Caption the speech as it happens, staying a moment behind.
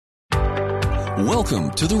Welcome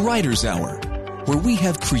to the Writer's Hour, where we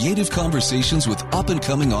have creative conversations with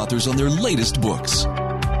up-and-coming authors on their latest books.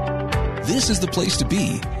 This is the place to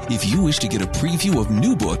be if you wish to get a preview of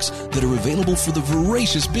new books that are available for the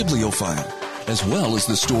voracious bibliophile, as well as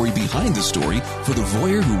the story behind the story for the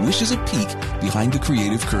voyeur who wishes a peek behind the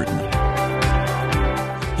creative curtain.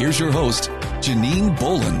 Here's your host, Janine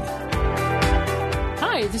Bolin.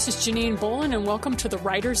 Hi, this is Janine Bolin, and welcome to the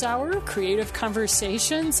Writer's Hour, Creative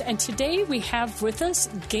Conversations. And today we have with us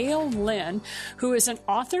Gail Lynn, who is an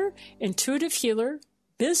author, intuitive healer,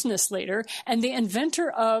 business leader, and the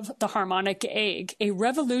inventor of the harmonic egg, a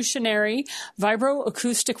revolutionary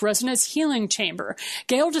vibroacoustic resonance healing chamber.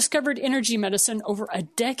 Gail discovered energy medicine over a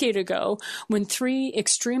decade ago when 3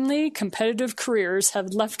 extremely competitive careers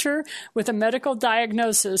had left her with a medical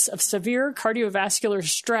diagnosis of severe cardiovascular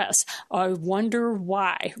stress. I wonder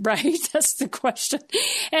why, right? That's the question.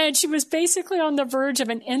 And she was basically on the verge of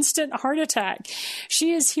an instant heart attack.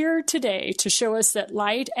 She is here today to show us that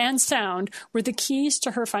light and sound were the keys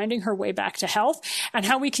to her finding her way back to health, and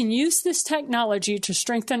how we can use this technology to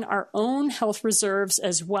strengthen our own health reserves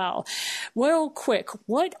as well. Well, quick,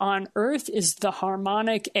 what on earth is the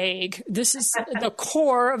harmonic egg? This is the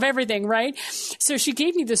core of everything, right? So she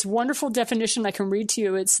gave me this wonderful definition I can read to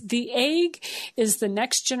you. It's the egg is the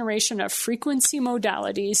next generation of frequency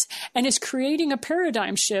modalities and is creating a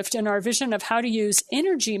paradigm shift in our vision of how to use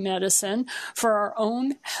energy medicine for our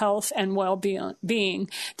own health and well-being.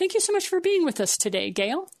 Thank you so much for being with us today,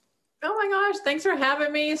 Gail. Oh my gosh, thanks for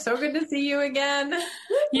having me. So good to see you again.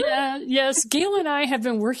 Yes. Gail and I have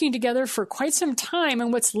been working together for quite some time.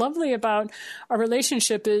 And what's lovely about our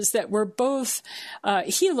relationship is that we're both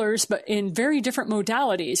healers, but in very different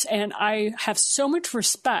modalities. And I have so much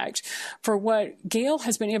respect for what Gail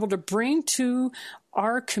has been able to bring to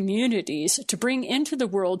our communities, to bring into the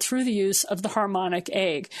world through the use of the harmonic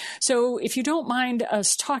egg. So if you don't mind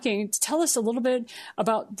us talking, tell us a little bit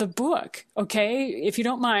about the book, okay? If you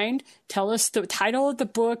don't mind, tell us the title of the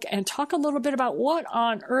book and talk a little bit about what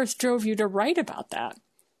on earth drove you to write about that.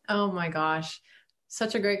 Oh my gosh.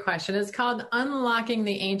 Such a great question. It's called Unlocking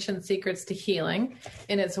the Ancient Secrets to Healing,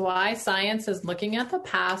 and it's why science is looking at the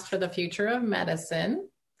past for the future of medicine.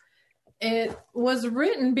 It was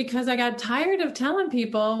written because I got tired of telling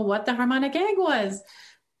people what the harmonic egg was.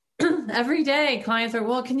 Every day, clients are,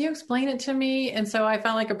 well, can you explain it to me? And so I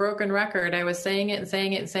felt like a broken record. I was saying it and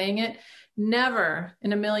saying it and saying it. Never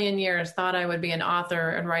in a million years thought I would be an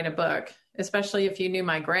author and write a book, especially if you knew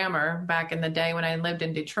my grammar back in the day when I lived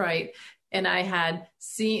in Detroit. And I had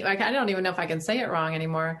seen, like, I don't even know if I can say it wrong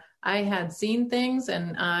anymore. I had seen things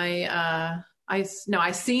and I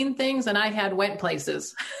seen things and I had went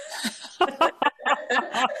places.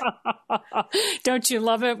 Don't you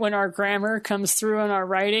love it when our grammar comes through in our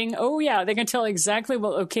writing? Oh, yeah, they can tell exactly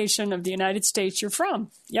what location of the United States you're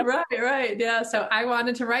from. Yep. Right. Yeah. So I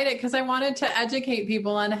wanted to write it because I wanted to educate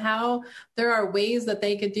people on how there are ways that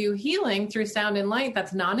they could do healing through sound and light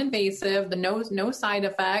that's non-invasive, no side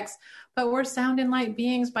effects, but we're sound and light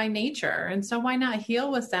beings by nature. And so why not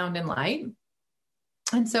heal with sound and light?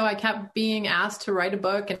 And so I kept being asked to write a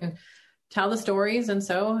book and tell the stories. And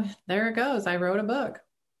so there it goes. I wrote a book.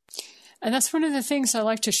 And that's one of the things I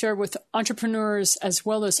like to share with entrepreneurs as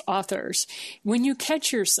well as authors. When you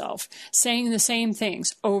catch yourself saying the same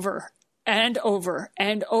things over and over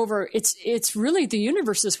and over, it's really the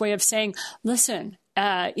universe's way of saying, listen,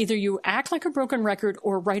 either you act like a broken record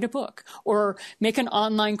or write a book or make an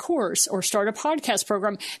online course or start a podcast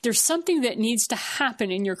program. There's something that needs to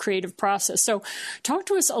happen in your creative process. So talk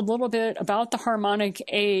to us a little bit about the harmonic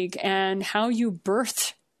egg and how you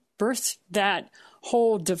birthed that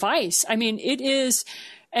whole device. I mean, it is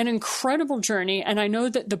an incredible journey. And I know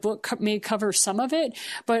that the book may cover some of it,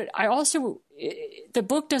 but the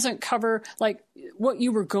book doesn't cover like what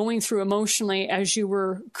you were going through emotionally as you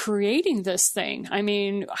were creating this thing. I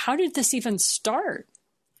mean, how did this even start?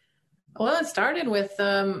 Well, it started with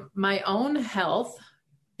my own health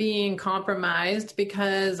being compromised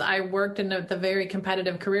because I worked in the very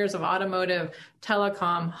competitive careers of automotive,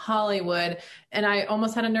 telecom, Hollywood, and I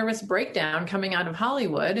almost had a nervous breakdown coming out of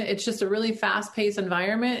Hollywood. It's just a really fast-paced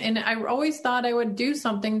environment, and I always thought I would do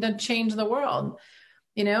something to change the world.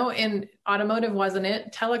 And automotive wasn't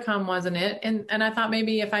it, telecom wasn't it. And I thought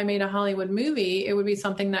maybe if I made a Hollywood movie, it would be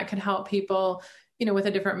something that could help people, with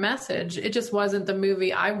a different message. It just wasn't the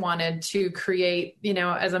movie I wanted to create,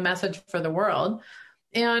 as a message for the world.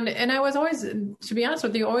 And I was always, to be honest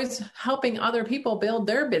with you, always helping other people build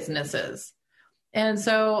their businesses. And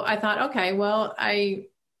so I thought, okay, well, I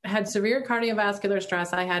had severe cardiovascular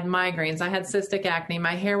stress. I had migraines. I had cystic acne.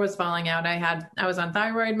 My hair was falling out. I was on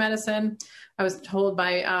thyroid medicine. I was told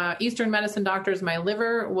by Eastern medicine doctors my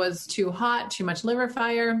liver was too hot, too much liver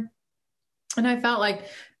fire. And I felt like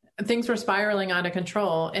things were spiraling out of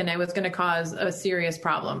control and it was going to cause a serious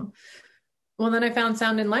problem. Well, then I found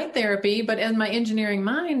sound and light therapy, but in my engineering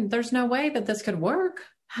mind, there's no way that this could work.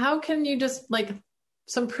 How can you just like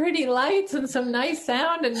some pretty lights and some nice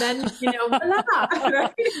sound and then, voila,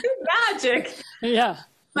 right? Magic. Yeah.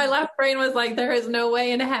 My left brain was like, there is no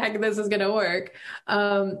way in heck this is going to work.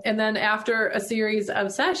 And then after a series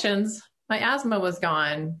of sessions, my asthma was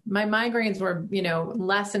gone. My migraines were,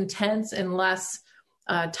 less intense and less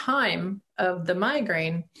time of the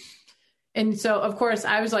migraine. And so, of course,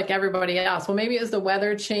 I was like everybody else. Well, maybe it was the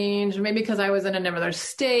weather change, maybe because I was in another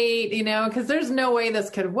state, because there's no way this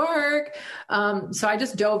could work. So I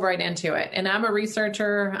just dove right into it. And I'm a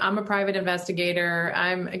researcher. I'm a private investigator.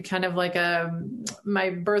 I'm kind of like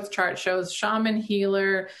my birth chart shows shaman,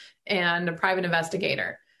 healer, and a private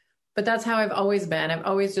investigator. But that's how I've always been. I've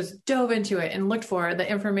always just dove into it and looked for the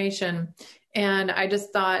information. And I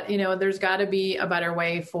just thought, there's got to be a better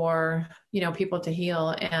way for, people to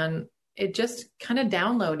heal. And it just kind of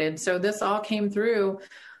downloaded. So this all came through.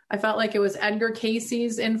 I felt like it was Edgar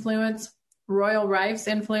Cayce's influence, Royal Rife's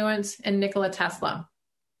influence, and Nikola Tesla.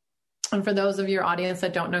 And for those of your audience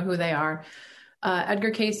that don't know who they are,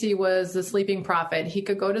 Edgar Cayce was the sleeping prophet. He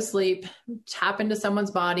could go to sleep, tap into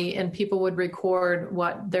someone's body, and people would record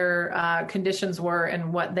what their conditions were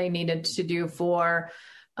and what they needed to do for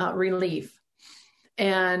relief.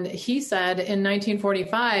 And he said in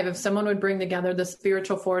 1945, if someone would bring together the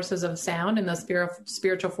spiritual forces of sound and the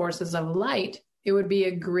spiritual forces of light, it would be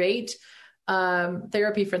a great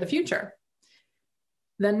therapy for the future.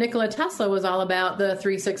 Then Nikola Tesla was all about the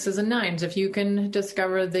 3, 6s, and 9s. If you can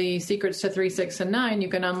discover the secrets to 3, 6, and 9, you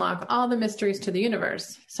can unlock all the mysteries to the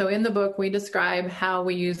universe. So in the book, we describe how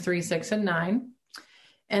we use 3, 6, and 9.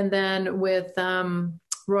 And then with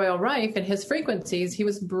Royal Rife and his frequencies, he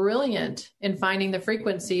was brilliant in finding the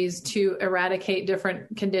frequencies to eradicate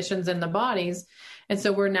different conditions in the bodies. And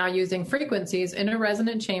so we're now using frequencies in a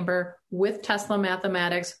resonant chamber with Tesla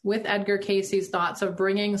mathematics, with Edgar Cayce's thoughts of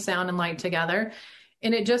bringing sound and light together.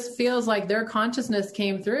 And it just feels like their consciousness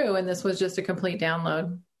came through and this was just a complete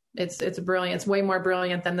download. It's brilliant. It's way more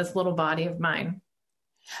brilliant than this little body of mine.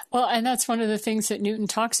 Well, and that's one of the things that Newton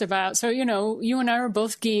talks about. So, you and I are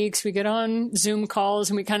both geeks. We get on Zoom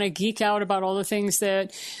calls and we kind of geek out about all the things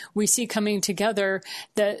that we see coming together,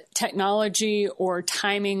 that technology or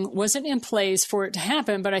timing wasn't in place for it to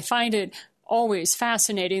happen. But I find it always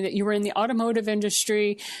fascinating that you were in the automotive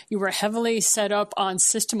industry. You were heavily set up on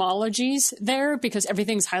systemologies there because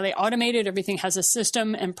everything's highly automated. Everything has a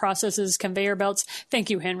system and processes, conveyor belts. Thank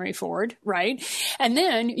you, Henry Ford, right? And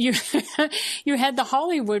then you you had the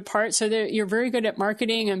Hollywood part so that you're very good at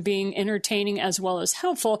marketing and being entertaining as well as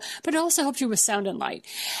helpful, but it also helped you with sound and light.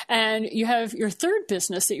 And you have your third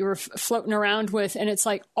business that you were floating around with. And it's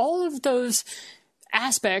like all of those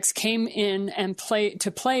aspects came in and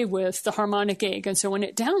play with the harmonic egg. And so when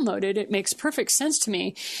it downloaded, it makes perfect sense to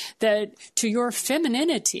me that to your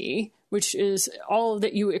femininity, which is all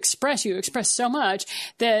that you express so much,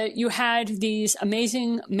 that you had these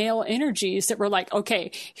amazing male energies that were like,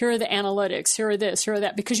 okay, here are the analytics, here are this, here are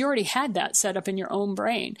that, because you already had that set up in your own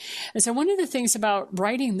brain. And so one of the things about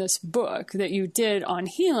writing this book that you did on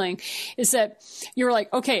healing is that you were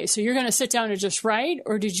like, okay, so you're going to sit down and just write,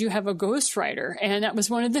 or did you have a ghostwriter? And that was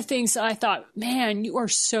one of the things that I thought, man, you are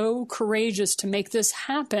so courageous to make this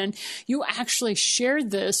happen. You actually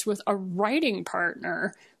shared this with a writing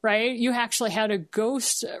partner, right? You actually had a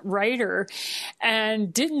ghost writer.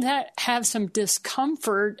 And didn't that have some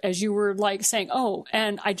discomfort as you were like saying, oh,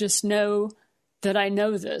 and I just know that I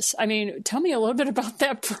know this? I mean, tell me a little bit about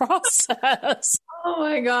that process. Oh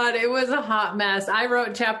my God, it was a hot mess. I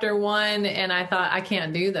wrote chapter 1 and I thought, I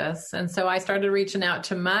can't do this. And so I started reaching out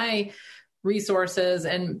to my resources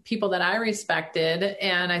and people that I respected.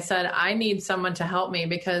 And I said, I need someone to help me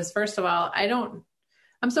because first of all,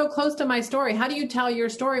 I'm so close to my story. How do you tell your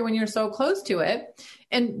story when you're so close to it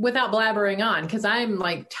and without blabbering on? Because I'm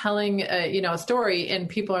like telling a story and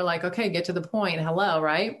people are like, okay, get to the point. Hello,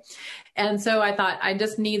 right? And so I thought I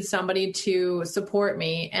just need somebody to support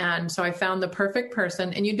me. And so I found the perfect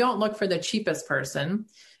person. And you don't look for the cheapest person.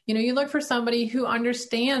 You look for somebody who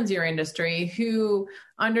understands your industry, who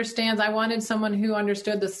understands. I wanted someone who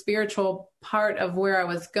understood the spiritual part of where I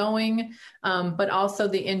was going, but also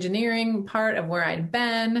the engineering part of where I'd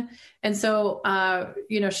been. And so,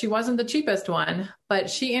 she wasn't the cheapest one, but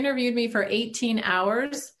she interviewed me for 18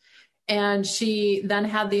 hours. And she then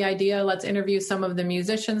had the idea, let's interview some of the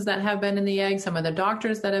musicians that have been in the egg, some of the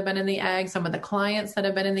doctors that have been in the egg, some of the clients that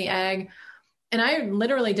have been in the egg. And I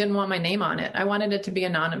literally didn't want my name on it. I wanted it to be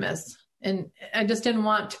anonymous. And I just didn't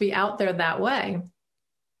want to be out there that way.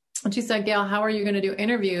 And she said, Gail, how are you going to do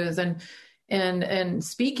interviews and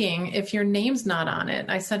speaking if your name's not on it?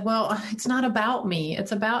 I said, well, it's not about me.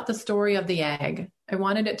 It's about the story of the egg. I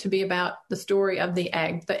wanted it to be about the story of the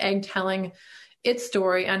egg telling its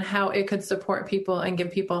story and how it could support people and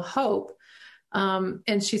give people hope.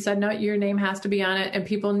 And she said, no, your name has to be on it, and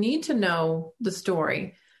people need to know the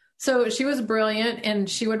story. So she was brilliant, and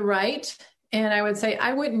she would write, and I would say,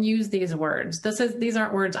 I wouldn't use these words. These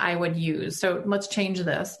aren't words I would use. So let's change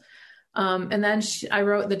this. And then I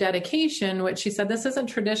wrote the dedication, which she said, this isn't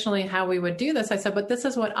traditionally how we would do this. I said, but this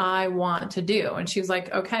is what I want to do. And she was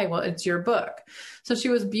like, okay, well, it's your book. So she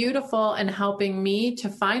was beautiful in helping me to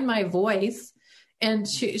find my voice. And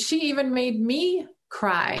she even made me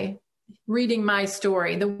cry reading my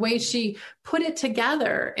story, the way she put it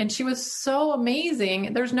together. And she was so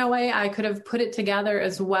amazing. There's no way I could have put it together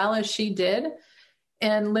as well as she did,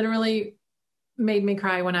 and literally made me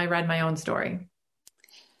cry when I read my own story.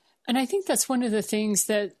 And I think that's one of the things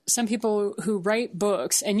that some people who write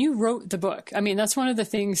books, and you wrote the book. I mean, that's one of the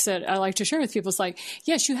things that I like to share with people. It's like,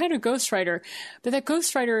 yes, you had a ghostwriter, but that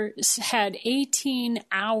ghostwriter had 18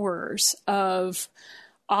 hours of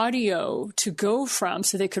audio to go from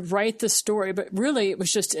so they could write the story. But really, it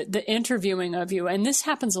was just the interviewing of you. And this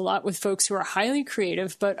happens a lot with folks who are highly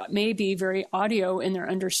creative, but maybe very audio in their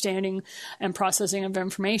understanding and processing of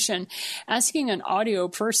information. Asking an audio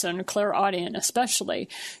person, a clairaudient especially,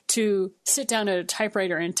 to sit down at a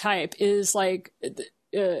typewriter and type is like...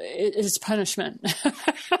 it's punishment.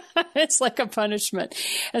 It's like a punishment.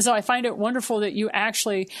 And so I find it wonderful that you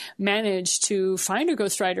actually managed to find a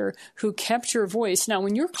ghostwriter who kept your voice. Now,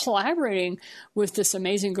 when you're collaborating with this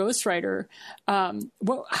amazing ghostwriter,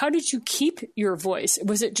 how did you keep your voice?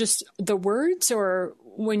 Was it just the words, or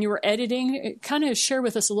when you were editing? Kind of share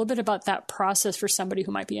with us a little bit about that process for somebody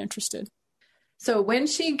who might be interested. So when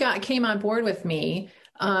she came on board with me,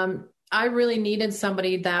 I really needed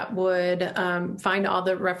somebody that would find all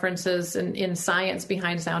the references in science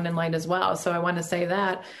behind sound and light as well. So I want to say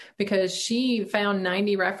that because she found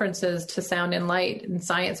 90 references to sound and light and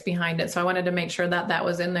science behind it. So I wanted to make sure that that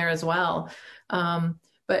was in there as well.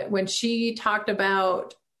 But when she talked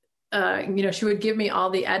about, she would give me all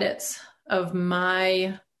the edits of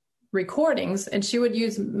my recordings, and she would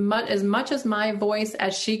use as much as my voice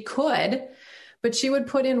as she could. But she would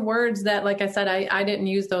put in words that, like I said, I didn't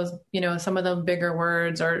use those, some of the bigger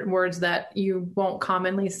words or words that you won't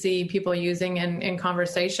commonly see people using in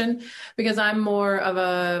conversation, because I'm more of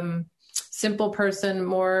a simple person,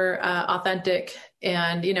 more authentic,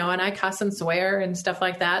 and I cuss and swear and stuff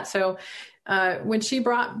like that. So when she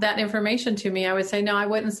brought that information to me, I would say, no, I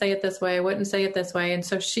wouldn't say it this way. I wouldn't say it this way. And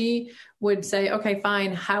so she would say, okay,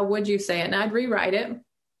 fine. How would you say it? And I'd rewrite it.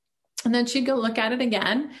 And then she'd go look at it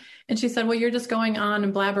again. And she said, well, you're just going on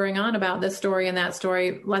and blabbering on about this story and that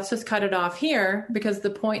story. Let's just cut it off here because the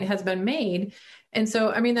point has been made. And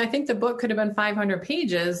so, I think the book could have been 500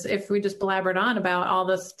 pages if we just blabbered on about all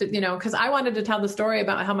this, because I wanted to tell the story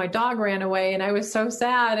about how my dog ran away and I was so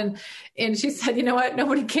sad. And she said, you know what?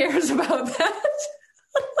 Nobody cares about that.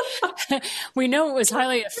 We know it was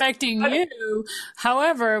highly affecting you.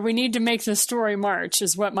 However, we need to make the story march,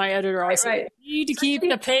 is what my editor always said. We need to keep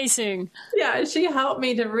the pacing. Yeah, she helped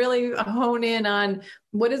me to really hone in on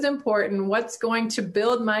what is important, what's going to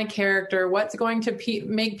build my character, what's going to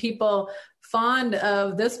make people fond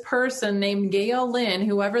of this person named Gail Lynn,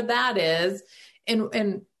 whoever that is.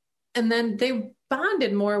 And then they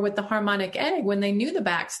bonded more with the harmonic egg when they knew the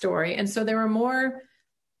backstory. And so they were more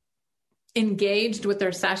engaged with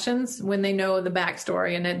their sessions when they know the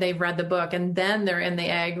backstory and they've read the book, and then they're in the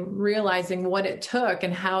egg realizing what it took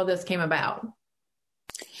and how this came about.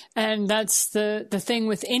 And that's the thing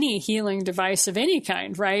with any healing device of any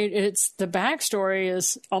kind, right? It's the backstory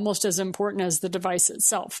is almost as important as the device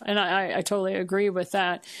itself. And I totally agree with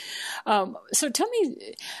that. So tell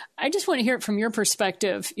me, I just want to hear it from your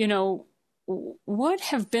perspective. What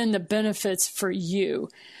have been the benefits for you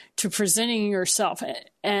to presenting yourself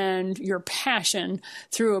and your passion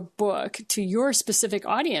through a book to your specific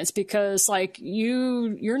audience? Because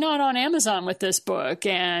you're not on Amazon with this book,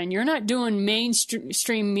 and you're not doing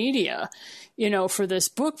mainstream media, for this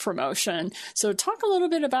book promotion. So talk a little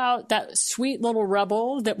bit about that sweet little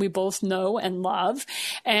rebel that we both know and love,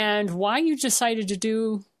 and why you decided to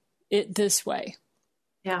do it this way.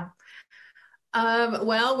 Yeah.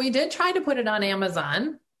 Well, we did try to put it on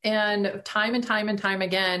Amazon, and time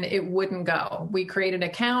again, it wouldn't go. We created an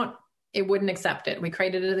account. It wouldn't accept it. We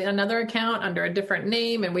created another account under a different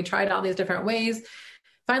name, and we tried all these different ways.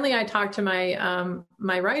 finally I talked to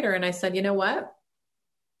my writer and I said, you know what?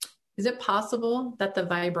 Is it possible that the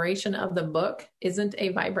vibration of the book isn't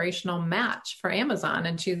a vibrational match for Amazon?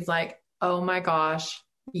 And she's like, oh my gosh,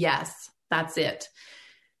 yes, that's it.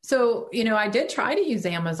 So, I did try to use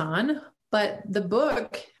Amazon, but the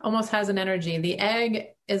book almost has an energy. The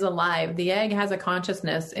egg is alive. The egg has a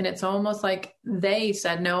consciousness, and it's almost like they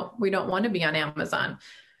said, no, we don't want to be on Amazon.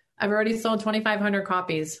 I've already sold 2,500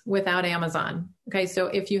 copies without Amazon. Okay. So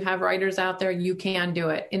if you have writers out there, you can do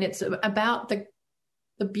it. And it's about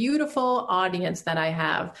the beautiful audience that I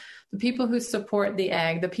have, the people who support the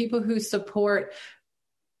egg, the people who support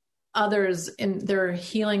others in their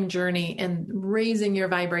healing journey and raising your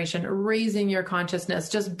vibration, raising your consciousness,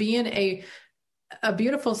 just being a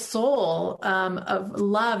beautiful soul of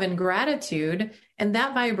love and gratitude. And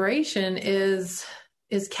that vibration is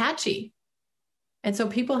catchy. And so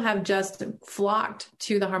people have just flocked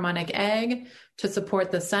to the harmonic egg to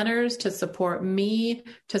support the centers, to support me,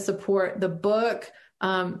 to support the book.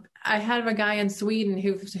 I have a guy in Sweden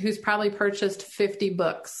who's probably purchased 50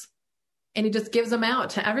 books, and he just gives them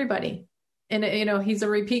out to everybody. And, he's a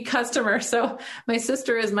repeat customer. So my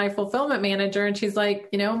sister is my fulfillment manager, and she's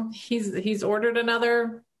like, he's ordered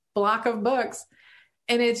another block of books.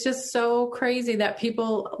 And it's just so crazy that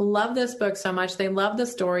people love this book so much. They love the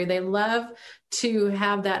story. They love to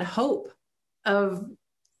have that hope of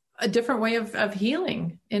a different way of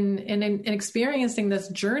healing and experiencing this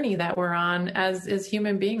journey that we're on as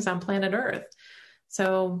human beings on planet Earth.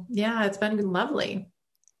 So yeah, it's been lovely.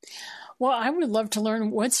 Well, I would love to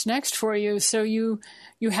learn what's next for you. So you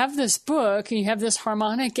have this book and you have this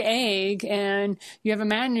harmonic egg, and you have a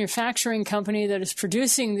manufacturing company that is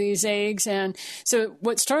producing these eggs. And so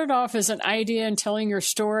what started off as an idea and telling your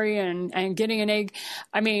story and getting an egg,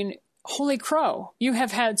 I mean, holy crow, you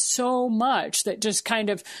have had so much that just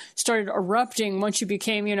kind of started erupting once you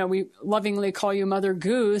became, we lovingly call you Mother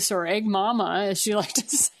Goose or Egg Mama, as you like to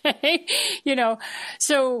say,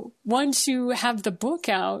 So once you have the book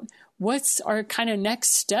out, what's our kind of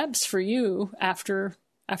next steps for you after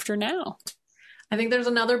now? I think there's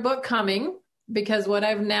another book coming, because what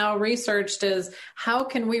I've now researched is how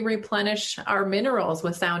can we replenish our minerals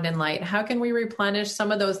with sound and light? How can we replenish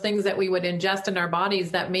some of those things that we would ingest in our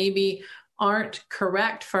bodies that maybe aren't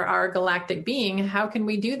correct for our galactic being? How can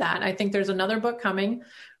we do that? I think there's another book coming.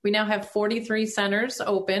 We now have 43 centers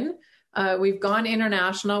open. We've gone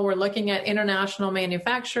international. We're looking at international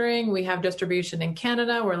manufacturing. We have distribution in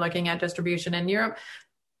Canada. We're looking at distribution in Europe.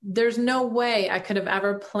 There's no way I could have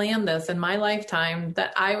ever planned this in my lifetime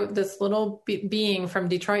that this little being from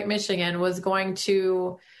Detroit, Michigan, was going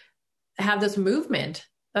to have this movement.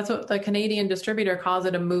 That's what the Canadian distributor calls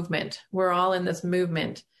it, a movement. We're all in this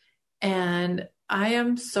movement. And I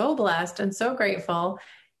am so blessed and so grateful.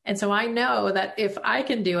 And so I know that if I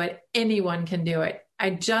can do it, anyone can do it. I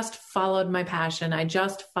just followed my passion. I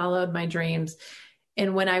just followed my dreams.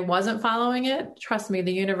 And when I wasn't following it, trust me,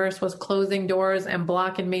 the universe was closing doors and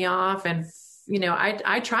blocking me off. And,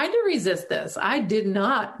 I tried to resist this. I did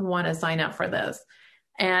not want to sign up for this.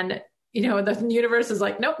 And, the universe is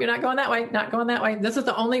like, nope, you're not going that way, not going that way. This is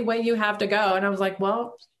the only way you have to go. And I was like,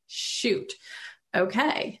 well, shoot.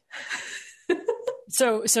 Okay.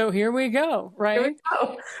 So here we go, right? Here we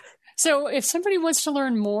go. So if somebody wants to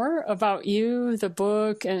learn more about you, the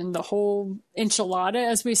book, and the whole enchilada,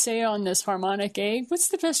 as we say on this harmonic egg, what's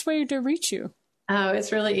the best way to reach you? Oh,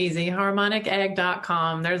 it's really easy.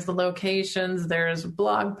 harmonicegg.com. There's the locations, there's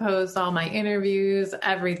blog posts, all my interviews,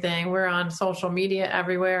 everything. We're on social media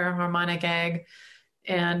everywhere, Harmonic Egg.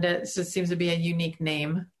 And it just seems to be a unique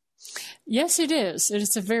name. Yes, it is.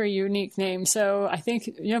 It's a very unique name. So I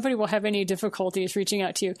think nobody will have any difficulties reaching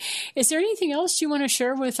out to you. Is there anything else you want to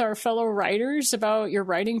share with our fellow writers about your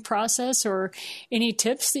writing process, or any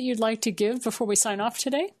tips that you'd like to give before we sign off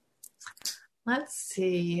today? Let's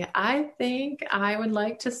see. I think I would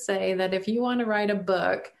like to say that if you want to write a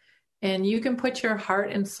book and you can put your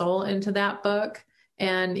heart and soul into that book,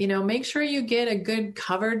 and, make sure you get a good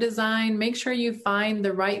cover design. Make sure you find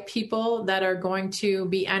the right people that are going to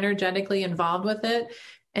be energetically involved with it,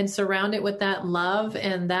 and surround it with that love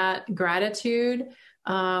and that gratitude.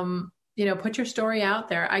 Put your story out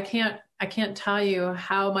there. I can't tell you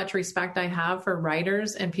how much respect I have for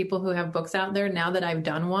writers and people who have books out there now that I've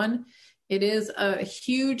done one. It is a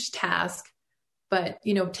huge task, but,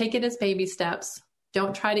 take it as baby steps.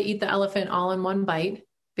 Don't try to eat the elephant all in one bite,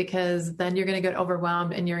 because then you're going to get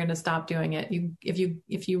overwhelmed and you're going to stop doing it.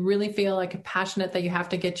 If you really feel like passionate that you have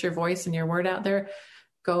to get your voice and your word out there,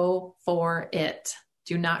 go for it.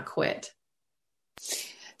 Do not quit.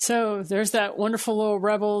 So there's that wonderful little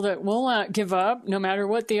rebel that will not give up no matter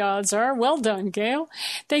what the odds are. Well done, Gail.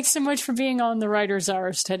 Thanks so much for being on the Writer's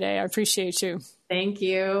Hours today. I appreciate you. Thank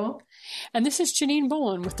you. And this is Janine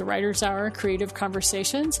Bolin with the Writer's Hour Creative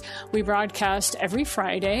Conversations. We broadcast every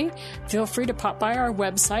Friday. Feel free to pop by our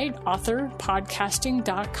website,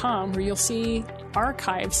 authorpodcasting.com, where you'll see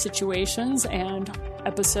archive situations and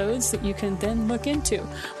episodes that you can then look into.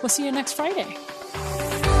 We'll see you next Friday.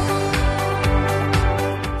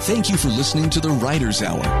 Thank you for listening to the Writer's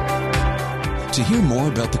Hour. To hear more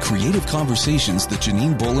about the creative conversations that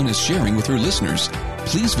Janine Bolin is sharing with her listeners,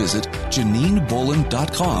 please visit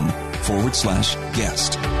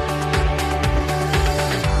JanineBolin.com/guest.